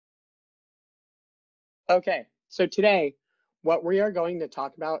Okay, so today, what we are going to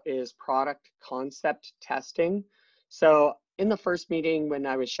talk about is product concept testing. So in the first meeting, when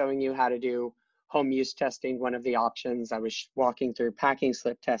I was showing you how to do home use testing, one of the options I was walking through packing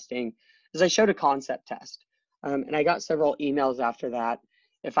slip testing is I showed a concept test. And I got several emails after that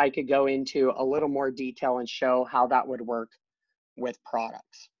if I could go into a little more detail and show how that would work with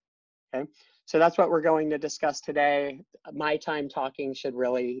products. Okay, so that's what we're going to discuss today. My time talking should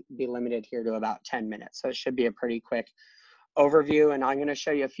really be limited here to about 10 minutes. So it should be a pretty quick overview, and I'm going to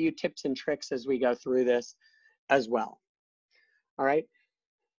show you a few tips and tricks as we go through this as well. All right,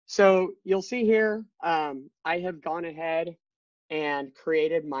 so you'll see here, I have gone ahead and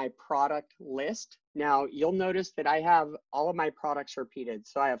created my product list. Now you'll notice that I have all of my products repeated.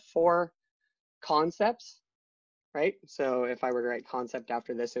 So I have 4 concepts, right? So if I were to write concept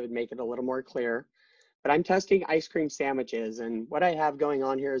after this, it would make it a little more clear. But I'm testing ice cream sandwiches. And what I have going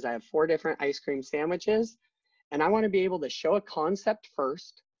on here is I have 4 different ice cream sandwiches. And I want to be able to show a concept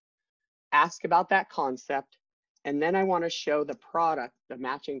first, ask about that concept, and then I want to show the product, the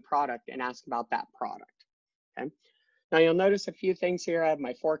matching product, and ask about that product. Okay. Now you'll notice a few things here. I have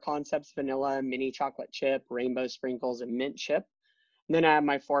my 4 concepts: vanilla, mini chocolate chip, rainbow sprinkles, and mint chip. And then I have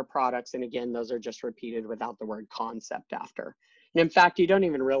my 4 products, and again, those are just repeated without the word concept after. And in fact, you don't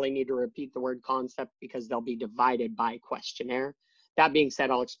even really need to repeat the word concept because they'll be divided by questionnaire. That being said,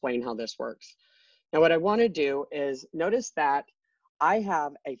 I'll explain how this works. Now, what I want to do is notice that I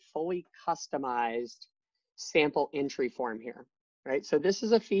have a fully customized sample entry form here, right? So this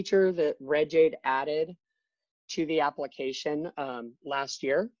is a feature that RedJade added to the application last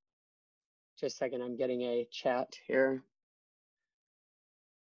year. Just a second, I'm getting a chat here.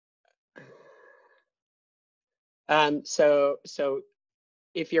 So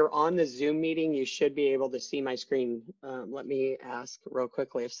if you're on the Zoom meeting, you should be able to see my screen. Let me ask real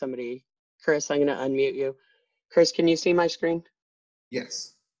quickly if somebody, Chris, I'm gonna unmute you. Chris, can you see my screen?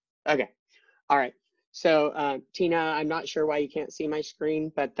 Yes. Okay, all right. So Tina, I'm not sure why you can't see my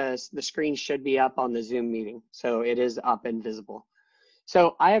screen, but the screen should be up on the Zoom meeting. So it is up and visible.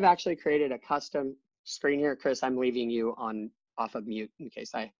 So I have actually created a custom screen here. Chris, I'm leaving you off of mute in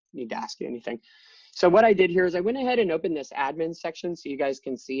case I need to ask you anything. So what I did here is I went ahead and opened this admin section so you guys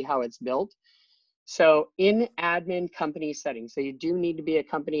can see how it's built. So in admin company settings, so you do need to be a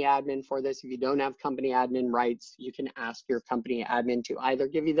company admin for this. If you don't have company admin rights, you can ask your company admin to either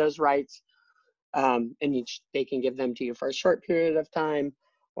give you those rights and they can give them to you for a short period of time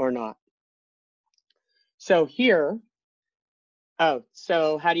or not. So here, oh,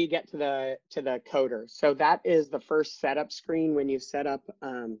 so how do you get to the coder? So that is the first setup screen when you set up,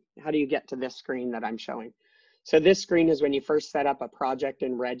 how do you get to this screen that I'm showing? So this screen is when you first set up a project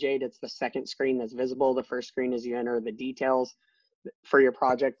in RedJade. It's the second screen that's visible. The first screen is you enter the details for your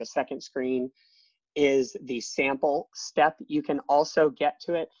project. The second screen is the sample step. You can also get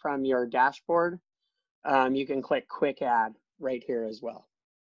to it from your dashboard. You can click Quick Add right here as well.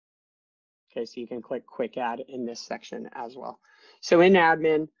 Okay, so you can click Quick Add in this section as well. So in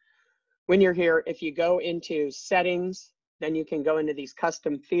admin, when you're here, if you go into settings, then you can go into these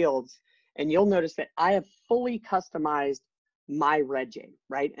custom fields and you'll notice that I have fully customized my RedJade,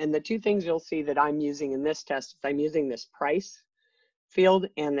 right? And the 2 things you'll see that I'm using in this test is I'm using this price field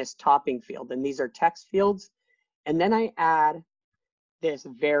and this topping field, and these are text fields. And then I add this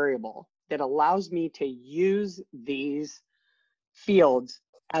variable that allows me to use these fields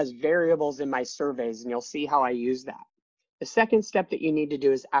as variables in my surveys, and you'll see how I use that. The second step that you need to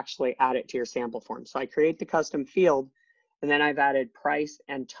do is actually add it to your sample form. So I create the custom field, and then I've added price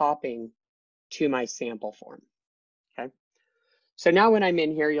and topping to my sample form, okay? So now when I'm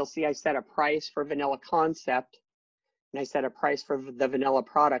in here, you'll see I set a price for vanilla concept, and I set a price for the vanilla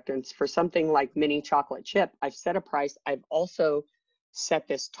product. And for something like mini chocolate chip, I've set a price. I've also set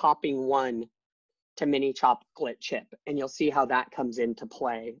this topping 1 to mini chocolate chip, and you'll see how that comes into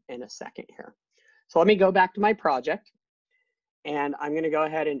play in a second here. So let me go back to my project, and I'm going to go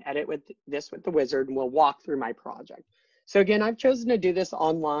ahead and edit with the wizard, and we'll walk through my project. So again, I've chosen to do this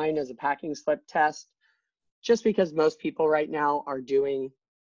online as a packing slip test just because most people right now are doing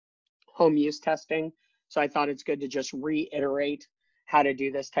home use testing. So I thought it's good to just reiterate how to do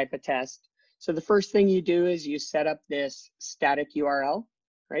this type of test. So the first thing you do is you set up this static URL,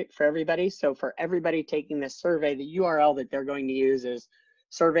 right, for everybody. So for everybody taking this survey, the URL that they're going to use is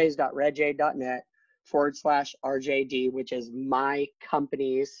surveys.redjade.net/RJD, which is my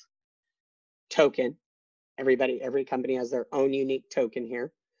company's token. Every company has their own unique token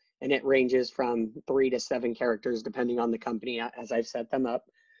here, and it ranges from 3 to 7 characters depending on the company as I've set them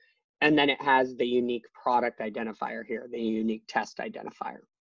up. And then it has the unique product identifier here, the unique test identifier.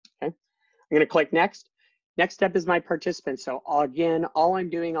 Okay, I'm going to click next. Next step is my participants. So again, all I'm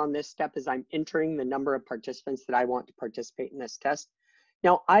doing on this step is I'm entering the number of participants that I want to participate in this test.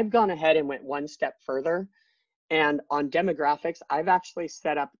 Now, I've gone ahead and went one step further. And on demographics, I've actually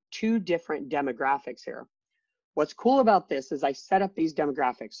set up 2 different demographics here. What's cool about this is I set up these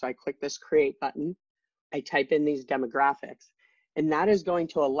demographics. So I click this create button, I type in these demographics, and that is going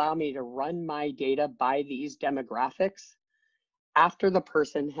to allow me to run my data by these demographics after the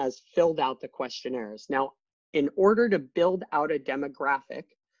person has filled out the questionnaires. Now, in order to build out a demographic,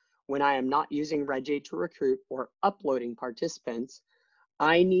 when I am not using RedJade to recruit or uploading participants,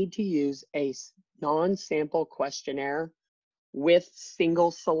 I need to use a non-sample questionnaire with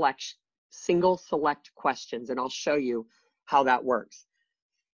single select questions, and I'll show you how that works.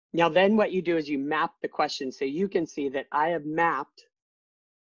 Now then what you do is you map the question, so you can see that I have mapped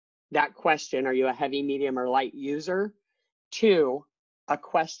that question, are you a heavy, medium, or light user, to a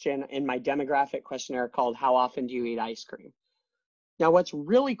question in my demographic questionnaire called how often do you eat ice cream? Now, what's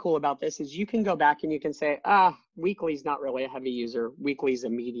really cool about this is you can go back and you can say, weekly's not really a heavy user, weekly's a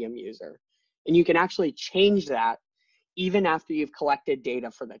medium user. And you can actually change that even after you've collected data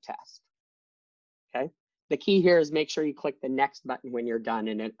for the test, okay? The key here is make sure you click the next button when you're done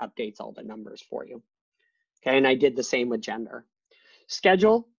and it updates all the numbers for you, okay? And I did the same with gender.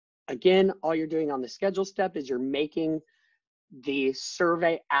 Schedule, again, all you're doing on the schedule step is you're making the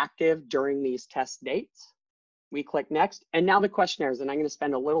survey active during these test dates. We click next, and now the questionnaires, and I'm going to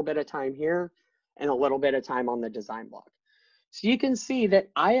spend a little bit of time here and a little bit of time on the design block. So you can see that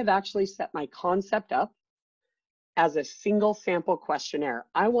I have actually set my concept up as a single sample questionnaire.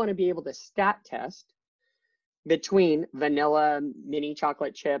 I want to be able to stat test between vanilla, mini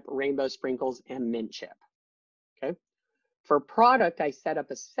chocolate chip, rainbow sprinkles, and mint chip, okay? For product, I set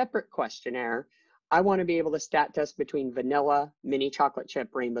up a separate questionnaire. I want to be able to stat test between vanilla, mini chocolate chip,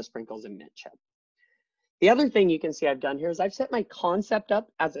 rainbow sprinkles, and mint chip. The other thing you can see I've done here is I've set my concept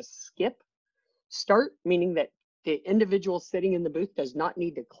up as a skip start, meaning that the individual sitting in the booth does not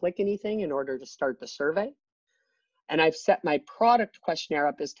need to click anything in order to start the survey. And I've set my product questionnaire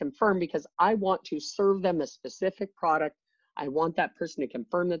up as confirm because I want to serve them a specific product. I want that person to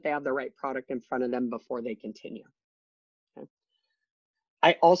confirm that they have the right product in front of them before they continue. Okay.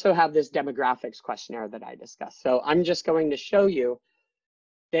 I also have this demographics questionnaire that I discussed. So I'm just going to show you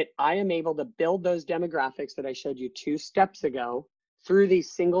that I am able to build those demographics that I showed you 2 steps ago through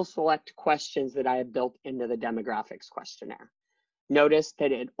these single select questions that I have built into the demographics questionnaire. Notice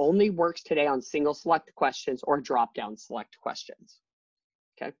that it only works today on single select questions or drop-down select questions,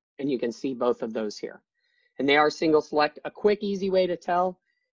 okay? And you can see both of those here. And they are single select. A quick, easy way to tell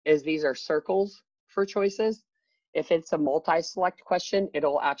is these are circles for choices. If it's a multi-select question,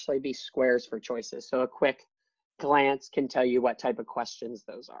 it'll actually be squares for choices. So a quick glance can tell you what type of questions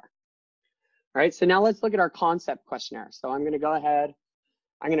those are. All right, so now let's look at our concept questionnaire. So I'm going to go ahead,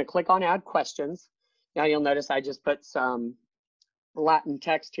 I'm going to click on add questions. Now you'll notice I just put some Latin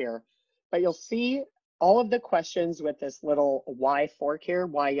text here, but you'll see all of the questions with this little Y fork here,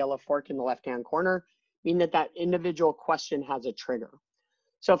 Y yellow fork in the left-hand corner, mean that that individual question has a trigger.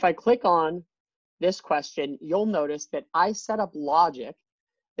 So if I click on this question, you'll notice that I set up logic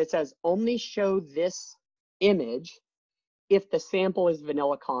that says only show this image if the sample is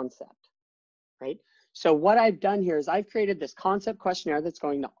vanilla concept, right? So what I've done here is I've created this concept questionnaire that's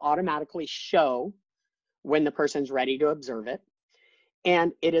going to automatically show when the person's ready to observe it.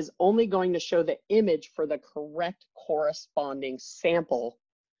 And it is only going to show the image for the correct corresponding sample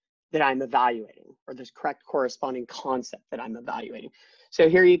that I'm evaluating, or this correct corresponding concept that I'm evaluating. So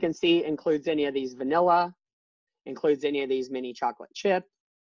here you can see includes any of these vanilla, includes any of these mini chocolate chip,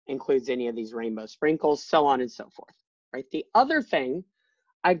 includes any of these rainbow sprinkles, so on and so forth, right? The other thing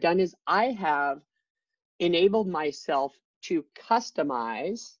I've done is I have enabled myself to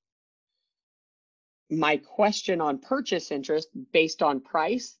customize my question on purchase interest based on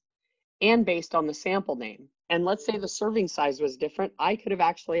price and based on the sample name. And let's say the serving size was different. I could have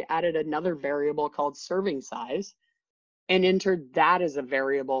actually added another variable called serving size and entered that as a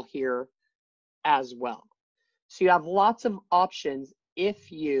variable here as well. So you have lots of options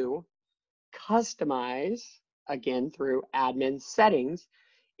if you customize, again, through admin settings.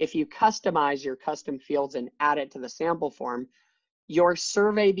 If you customize your custom fields and add it to the sample form, your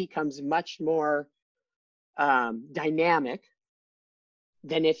survey becomes much more dynamic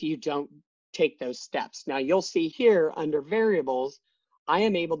than if you don't take those steps. Now you'll see here under variables, I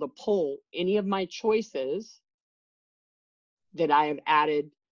am able to pull any of my choices that I have added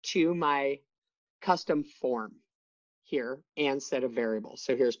to my custom form here and set of variables.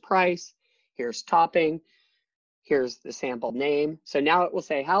 So here's price, here's topping, here's the sample name. So now it will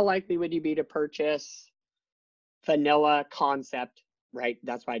say, how likely would you be to purchase vanilla concept, right?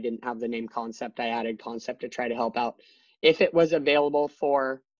 That's why I didn't have the name concept. I added concept to try to help out. If it was available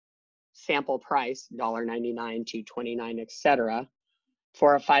for sample price, $1.99, $2.29, etc.,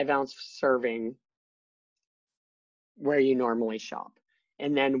 for a 5-ounce serving where you normally shop.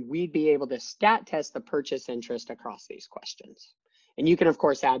 And then we'd be able to stat test the purchase interest across these questions. And you can, of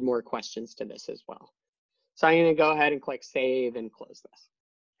course, add more questions to this as well. So I'm going to go ahead and click save and close this.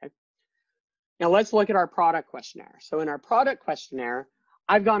 Okay. Now let's look at our product questionnaire. So in our product questionnaire,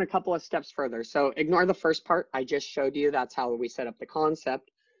 I've gone a couple of steps further. So ignore the first part I just showed you. That's how we set up the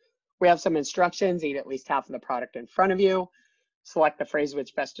concept. We have some instructions: eat at least half of the product in front of you, select the phrase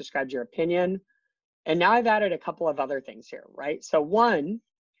which best describes your opinion. And now I've added a couple of other things here, right? So one,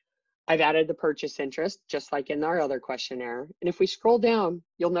 I've added the purchase interest, just like in our other questionnaire. And if we scroll down,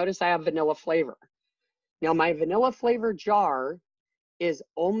 you'll notice I have vanilla flavor. Now my vanilla flavor jar is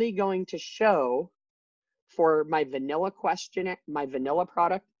only going to show for my vanilla question, my vanilla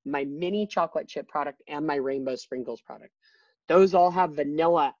product, my mini chocolate chip product, and my rainbow sprinkles product. Those all have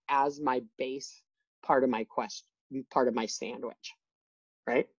vanilla as my base part of my part of my sandwich,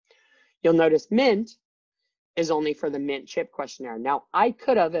 right? You'll notice mint is only for the mint chip questionnaire. Now I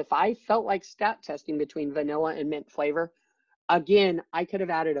could have, if I felt like stat testing between vanilla and mint flavor, again, I could have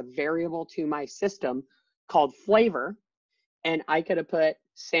added a variable to my system called flavor, and I could have put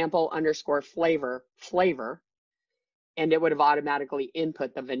sample underscore flavor, and it would have automatically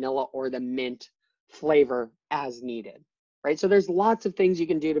input the vanilla or the mint flavor as needed, right? So there's lots of things you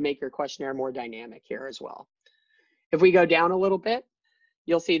can do to make your questionnaire more dynamic here as well. If we go down a little bit,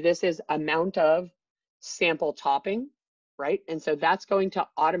 you'll see this is amount of sample topping, right? And so that's going to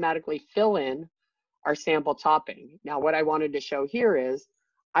automatically fill in our sample topping. Now, what I wanted to show here is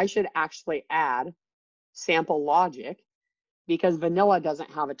I should actually add sample logic, because vanilla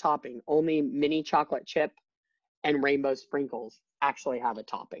doesn't have a topping. Only mini chocolate chip and rainbow sprinkles actually have a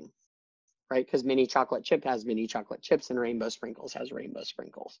topping, right? Because mini chocolate chip has mini chocolate chips and rainbow sprinkles has rainbow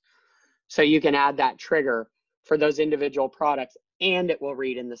sprinkles. So you can add that trigger for those individual products, and it will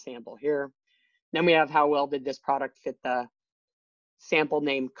read in the sample here. Then we have how well did this product fit the sample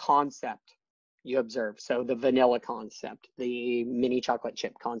name concept you observe. So the vanilla concept, the mini chocolate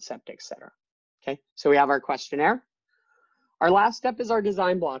chip concept, etc. Okay, so we have our questionnaire. Our last step is our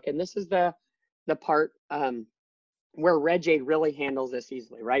design block, and this is the part where RedJade really handles this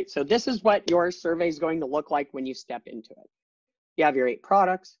easily, right? So this is what your survey is going to look like when you step into it. You have your 8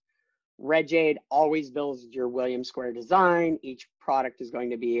 products. RedJade always builds your Williams Square design. Each product is going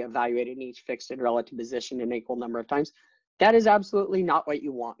to be evaluated in each fixed and relative position an equal number of times. That is absolutely not what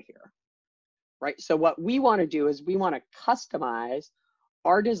you want here, right? So what we want to do is we want to customize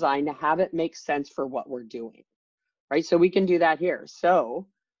our design to have it make sense for what we're doing, right? So we can do that here. So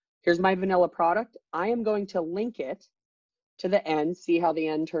here's my vanilla product. I am going to link it to the end. See how the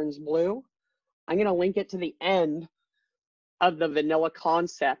end turns blue? I'm going to link it to the end of the vanilla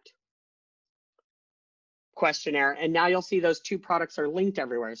concept questionnaire. And now you'll see those 2 products are linked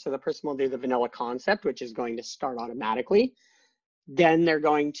everywhere. So the person will do the vanilla concept, which is going to start automatically. Then they're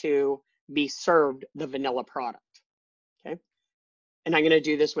going to be served the vanilla product, okay? And I'm going to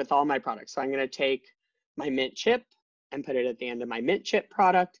do this with all my products. So I'm going to take my mint chip and put it at the end of my mint chip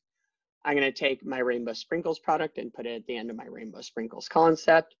product. I'm going to take my rainbow sprinkles product and put it at the end of my rainbow sprinkles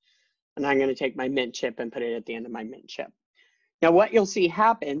concept. And I'm going to take my mint chip and put it at the end of my mint chip. Now what you'll see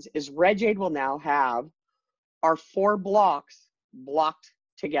happens is RedJade will now have our 4 blocks blocked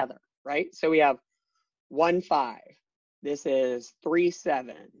together, right? So we have 1, 5. This is 3,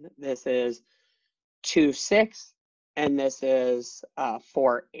 7. This is 2, 6. And this is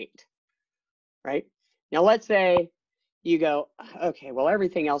 4, 8, right? Now let's say you go, okay, well,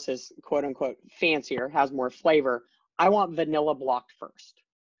 everything else is quote unquote fancier, has more flavor. I want vanilla blocked first,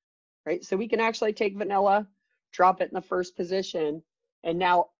 right? So we can actually take vanilla, drop it in the first position, and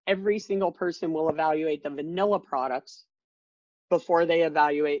now every single person will evaluate the vanilla products before they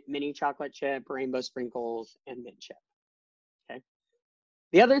evaluate mini chocolate chip, rainbow sprinkles, and mint chip, okay?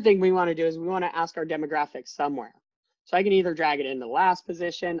 The other thing we want to do is we want to ask our demographics somewhere. So I can either drag it into the last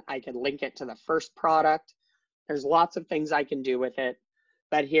position, I can link it to the first product. There's lots of things I can do with it.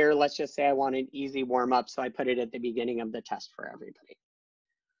 But here, let's just say I want an easy warm up, so I put it at the beginning of the test for everybody,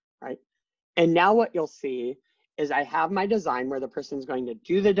 right? And now what you'll see is I have my design where the person's going to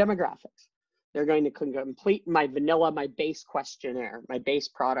do the demographics. They're going to complete my vanilla, my base questionnaire, my base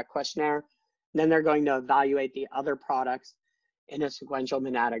product questionnaire. And then they're going to evaluate the other products in a sequential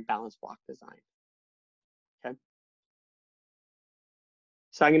monadic balance block design, okay?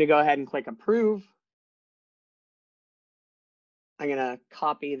 So I'm going to go ahead and click approve. I'm gonna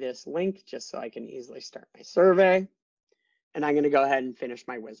copy this link just so I can easily start my survey. And I'm gonna go ahead and finish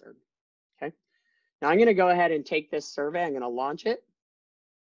my wizard, okay? Now I'm gonna go ahead and take this survey, I'm gonna launch it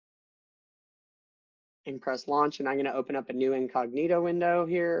and press launch, and I'm gonna open up a new incognito window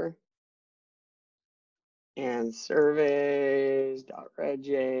here. And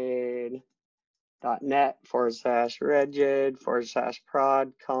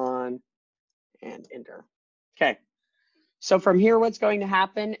surveys.redjade.net/redjade/prodcon and enter. Okay. So from here, what's going to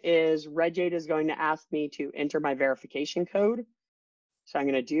happen is RedJade is going to ask me to enter my verification code. So I'm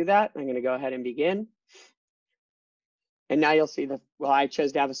going to do that. I'm going to go ahead and begin. And now you'll see well, I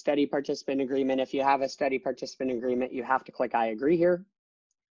chose to have a study participant agreement. If you have a study participant agreement, you have to click I agree here.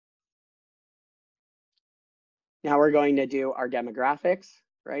 Now we're going to do our demographics,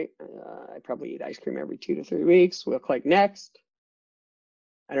 right? I probably eat ice cream every 2 to 3 weeks. We'll click next.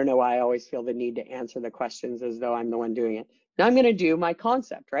 I don't know why I always feel the need to answer the questions as though I'm the one doing it. Now I'm going to do my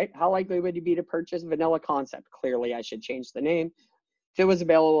concept, right? How likely would you be to purchase vanilla concept? Clearly, I should change the name. If it was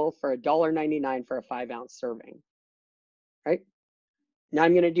available for $1.99 for a 5-ounce serving, right? Now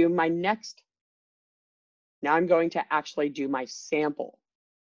I'm going to do my next. Now I'm going to actually do my sample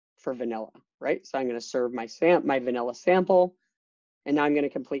for vanilla, right? So I'm going to serve my vanilla sample, and now I'm going to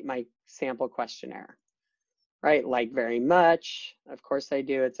complete my sample questionnaire, right? Like very much. Of course I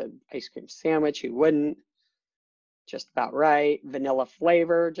do. It's an ice cream sandwich. Who wouldn't? Just about right. Vanilla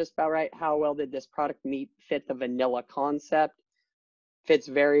flavor, just about right. How well did this product fit the vanilla concept? Fits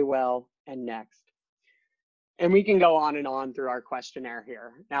very well. And next. And we can go on through our questionnaire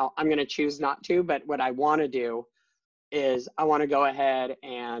here. Now, I'm going to choose not to, but what I want to do is I want to go ahead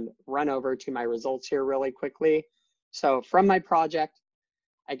and run over to my results here really quickly. So from my project,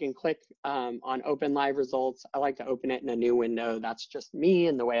 I can click on Open Live Results. I like to open it in a new window. That's just me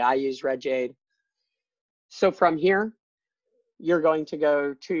and the way I use RedJade. So from here, you're going to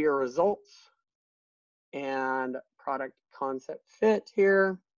go to your results and product concept fit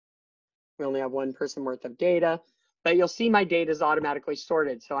here. We only have one person worth of data, but you'll see my data is automatically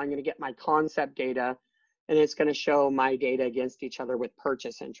sorted. So I'm going to get my concept data, and it's going to show my data against each other with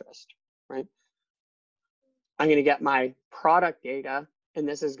purchase interest, right? I'm going to get my product data, and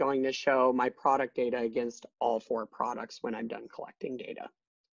this is going to show my product data against all 4 products when I'm done collecting data,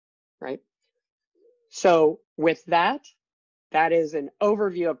 right? So with that, that is an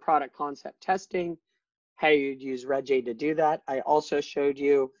overview of product concept testing, how you'd use RedJade to do that. I also showed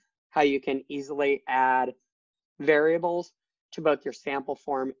you how you can easily add variables to both your sample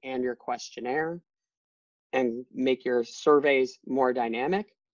form and your questionnaire and make your surveys more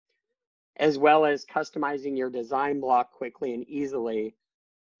dynamic, as well as customizing your design block quickly and easily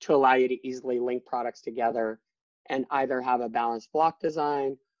to allow you to easily link products together and either have a balanced block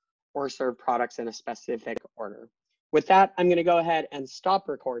design or serve products in a specific order. With that, I'm going to go ahead and stop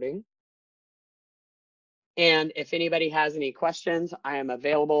recording. And if anybody has any questions, I am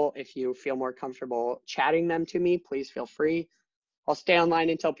available. If you feel more comfortable chatting them to me, please feel free. I'll stay online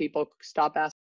until people stop asking